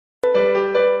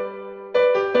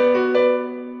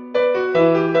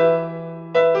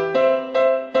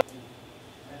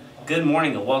Good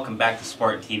morning and welcome back to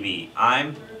Spartan TV.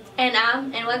 And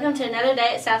welcome to another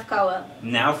day at South Caldwell.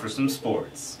 Now for some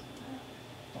sports.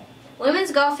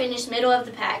 Women's golf finished middle of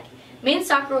the pack. Men's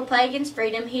soccer will play against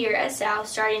Freedom here at South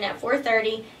starting at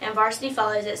 4:30 and varsity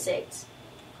follows at 6.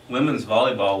 Women's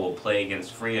volleyball will play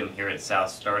against Freedom here at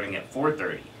South starting at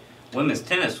 4:30. Women's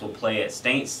tennis will play at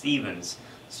St. Stephen's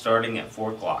starting at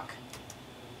 4 o'clock.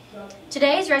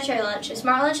 Today's retro lunch and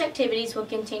smart lunch activities will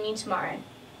continue tomorrow.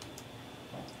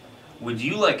 Would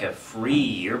you like a free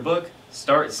yearbook?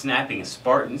 Start snapping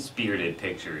Spartan spirited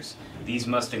pictures. These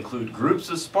must include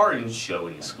groups of Spartans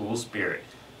showing school spirit.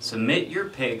 Submit your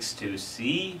pics to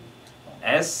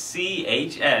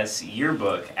SCHS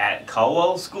yearbook at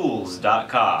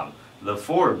caldwellschools.com. The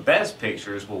 4 best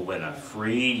pictures will win a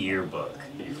free yearbook.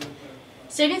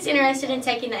 Students interested in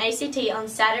taking the ACT on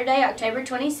Saturday, October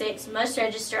 26th must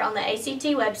register on the ACT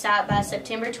website by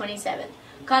September 27th.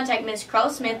 Contact Ms. Kroll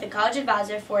Smith, the college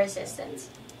advisor, for assistance.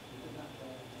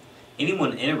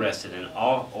 Anyone interested in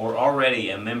or already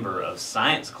a member of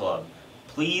Science Club,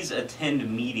 please attend a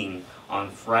meeting on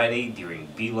Friday during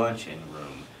B Lunch in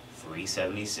room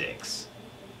 376.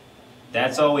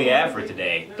 That's all we have for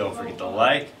today. Don't forget to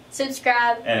like,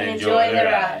 subscribe, and enjoy the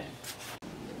ride.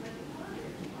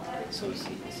 So is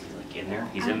he like in there?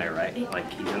 He's in there, right?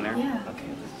 Like he's in there? Yeah. Okay.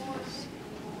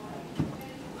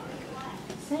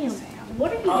 Sam,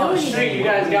 what are you doing? Oh shit, you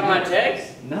guys got my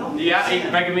text? No. Yeah, you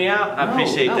breaking me out? I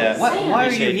appreciate that. Why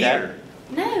are you here?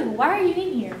 No, why are you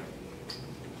in here?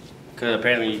 Because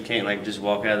apparently you can't like just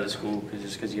walk out of the school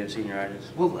just because you have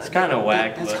senioritis. Well, it's kind of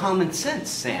whack. That's common sense,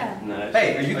 Sam. No,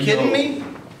 Hey, are you kidding me?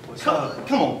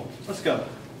 Come on, let's go.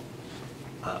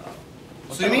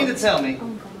 So you mean to tell me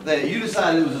that you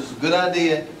decided it was just a good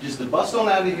idea just to bust on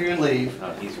out of here and leave,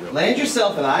 land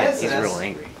yourself in ISS? He's real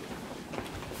angry.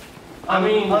 I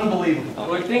mean, unbelievable.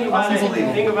 Well, think about it.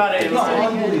 Think about it. No,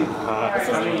 unbelievable.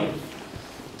 I mean,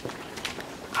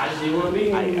 I just didn't want to be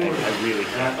here anymore. I really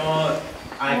And I thought,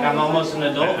 I'm almost an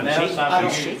adult now, so I I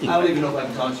don't, figured. I don't even know if I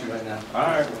can talk to you right now.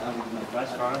 Alright,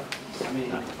 that's fine. I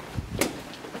mean,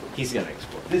 He's gonna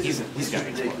explode. This He's is gonna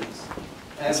explode. ridiculous. Is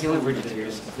he Absolutely allergic to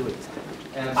tears? ridiculous.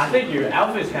 I think your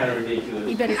outfit's kind of ridiculous.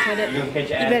 You better cut it. You're gonna catch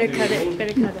You your better attitude cut it. again? You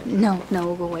better cut it.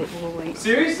 No, we'll wait.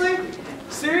 Seriously?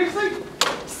 Seriously?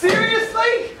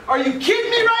 Seriously? Are you kidding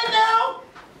me right now?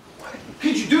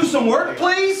 Could you do some work,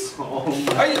 please?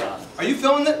 Are you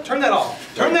filming that? Turn that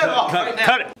off. Turn that off right now.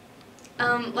 Cut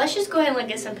it. Let's just go ahead and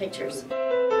look at some pictures.